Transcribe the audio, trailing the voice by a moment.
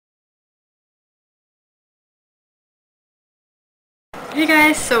Hey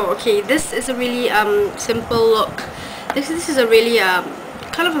guys, so okay, this is a really simple look. This is a really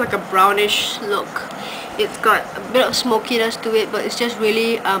kind of like a brownish look. It's got a bit of smokiness to it, but it's just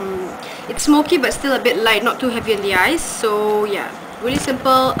really it's smoky but still a bit light, not too heavy in the eyes. So yeah, really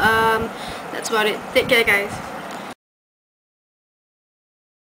simple. That's about it. Take care guys.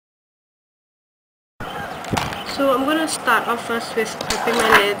 So I'm gonna start off first with prepping my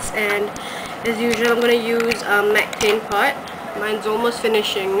lids, and as usual I'm gonna use MAC paint pot. Mine's almost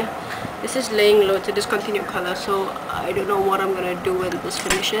finishing. This is laying low to discontinued color, so I don't know what I'm gonna do when this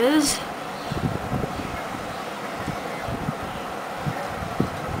finishes.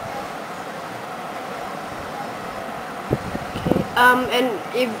 And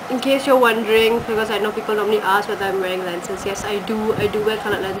if in case you're wondering, because I know people normally ask whether I'm wearing lenses, yes I do wear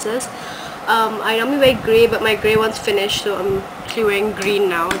colored lenses. I normally wear grey, but my grey one's finished, so I'm actually wearing green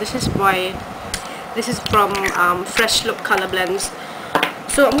now. This is from Fresh Look Color Blends.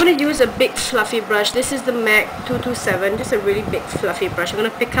 So I'm going to use a big fluffy brush. This is the MAC 227, just a really big fluffy brush. I'm going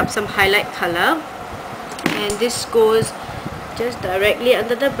to pick up some highlight color, and this goes just directly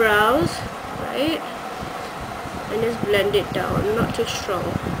under the brows, right? And just blend it down, not too strong.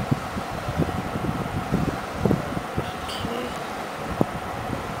 Okay.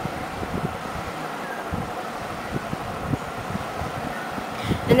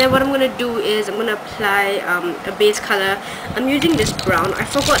 And then what I'm going to do is I'm going to apply a base color. I'm using this brown. I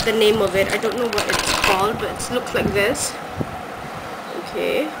forgot the name of it. I don't know what it's called, but it looks like this.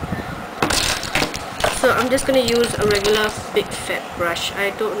 Okay. So I'm just going to use a regular big fat brush.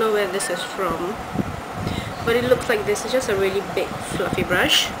 I don't know where this is from, but it looks like this. It's just a really big fluffy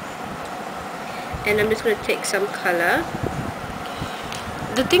brush. And I'm just going to take some color.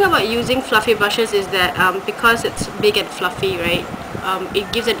 The thing about using fluffy brushes is that because it's big and fluffy, right,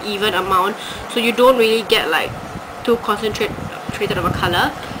 it gives an even amount, so you don't really get like too concentrated of a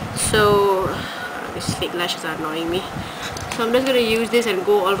color. So these fake lashes are annoying me. So I'm just going to use this and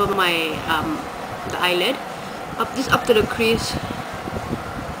go all over my the eyelid, up to the crease.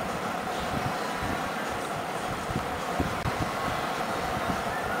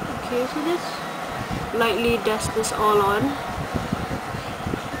 Okay, so just lightly dust this all on.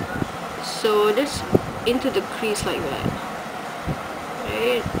 So just into the crease like that,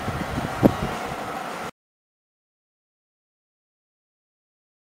 right?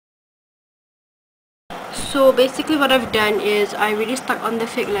 So basically what I've done is I really stuck on the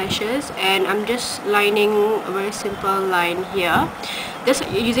fake lashes, and I'm just lining a very simple line here, just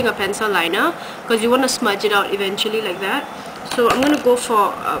using a pencil liner, because you want to smudge it out eventually like that. So I'm going to go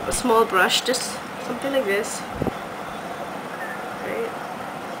for a small brush, just something like this, right?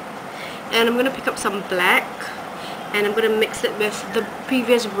 And I'm going to pick up some black, and I'm going to mix it with the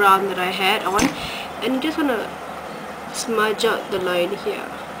previous brown that I had on, and you just want to smudge out the line here.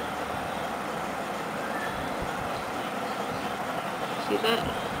 See that?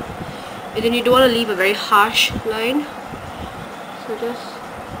 And then you don't want to leave a very harsh line, so just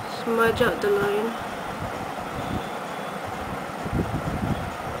smudge out the line.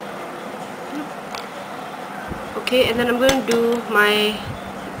 Okay, and then I'm going to do my,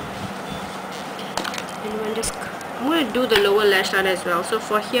 I'm going to do the lower lash line as well. So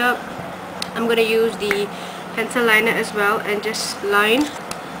for here, I'm going to use the pencil liner as well, and just line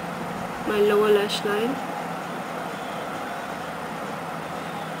my lower lash line.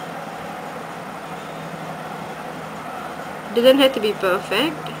 Doesn't have to be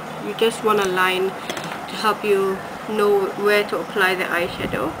perfect, you just want a line to help you know where to apply the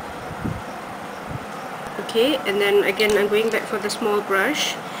eyeshadow. Okay, and then again I'm going back for the small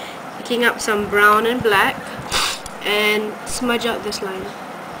brush, picking up some brown and black, and smudge out this line.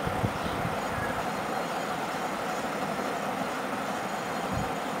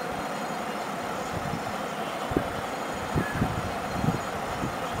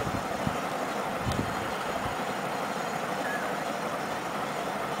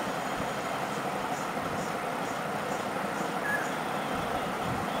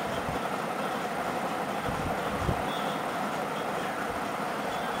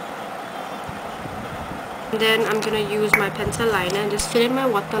 And then I'm going to use my pencil liner and just fill in my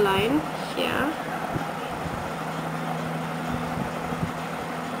waterline here.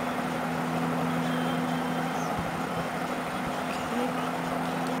 Okay.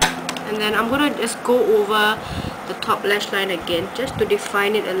 And then I'm going to just go over the top lash line again, just to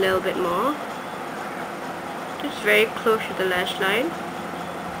define it a little bit more. Just very close to the lash line.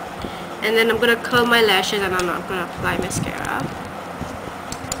 And then I'm going to curl my lashes, and I'm not going to apply mascara.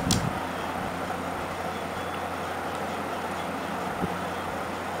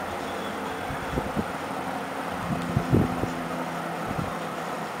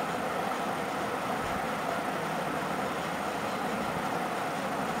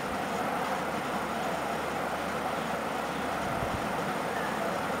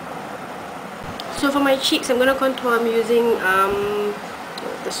 So for my cheeks, I'm gonna contour. I'm using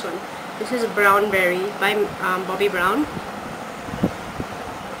this one. This is Brown Berry by Bobbi Brown.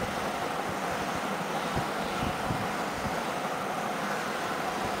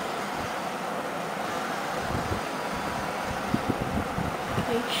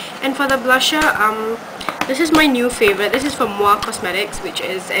 And for the blusher, this is my new favorite. This is from MUA Cosmetics, which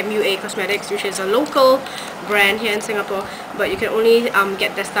is MUA Cosmetics, which is a local brand here in Singapore, but you can only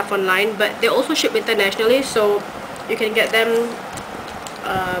get their stuff online, but they also ship internationally, so you can get them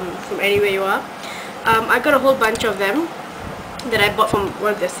from anywhere you are. I got a whole bunch of them that I bought from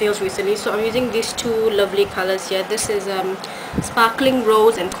one of their sales recently, so I'm using these two lovely colors here. This is Sparkling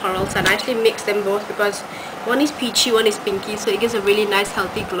Rose and Coral Sun. I actually mixed them both because one is peachy, one is pinky, so it gives a really nice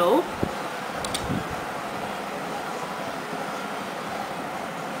healthy glow.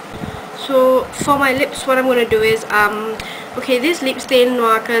 So for my lips, what I'm going to do is, okay, these lip stain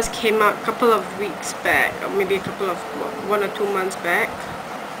markers came out a couple of weeks back, or maybe a couple of 1 or 2 months back.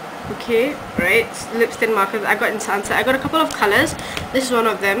 Okay, right, lip stain markers I got in Sunset. I got a couple of colors. This is one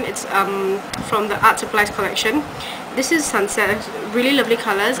of them. It's from the Art Supplies collection. This is Sunset. Really lovely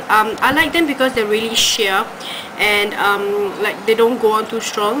colors. I like them because they're really sheer and like they don't go on too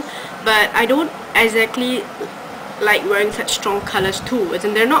strong, but I don't exactly like wearing such strong colors too. As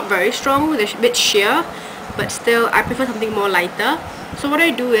in, they're not very strong, they're a bit sheer, but still I prefer something more lighter. So what I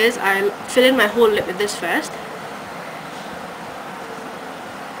do is I fill in my whole lip with this first.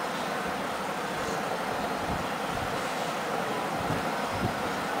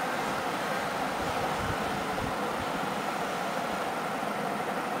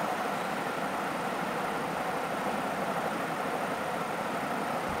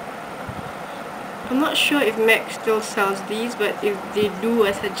 I'm not sure if MAC still sells these, but if they do,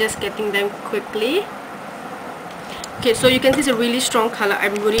 I suggest getting them quickly. Okay, so you can see it's a really strong color.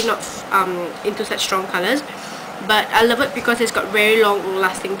 I'm really not into such strong colors, but I love it because it's got very long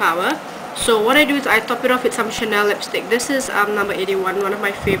lasting power. So what I do is I top it off with some Chanel lipstick. This is number 81, one of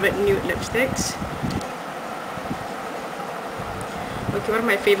my favorite nude lipsticks. Okay, one of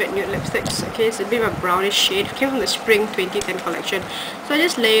my favorite nude lipsticks. Okay, it's a bit of a brownish shade. It came from the Spring 2010 collection. So I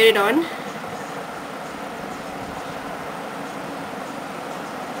just layer it on.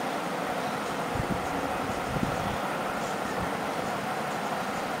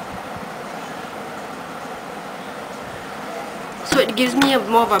 So it gives me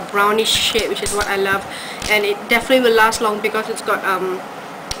more of a brownish shade, which is what I love, and it definitely will last long because it's got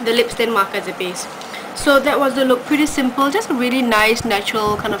the lip stain marker as a base. So that was the look. Pretty simple, just a really nice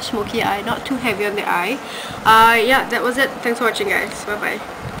natural kind of smoky eye, not too heavy on the eye. Yeah, that was it. Thanks for watching, guys. Bye bye.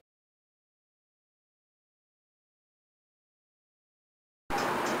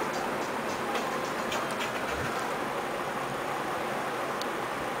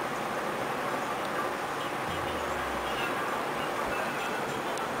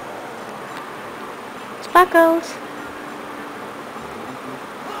 Sparkles!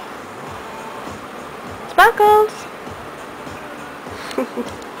 Sparkles!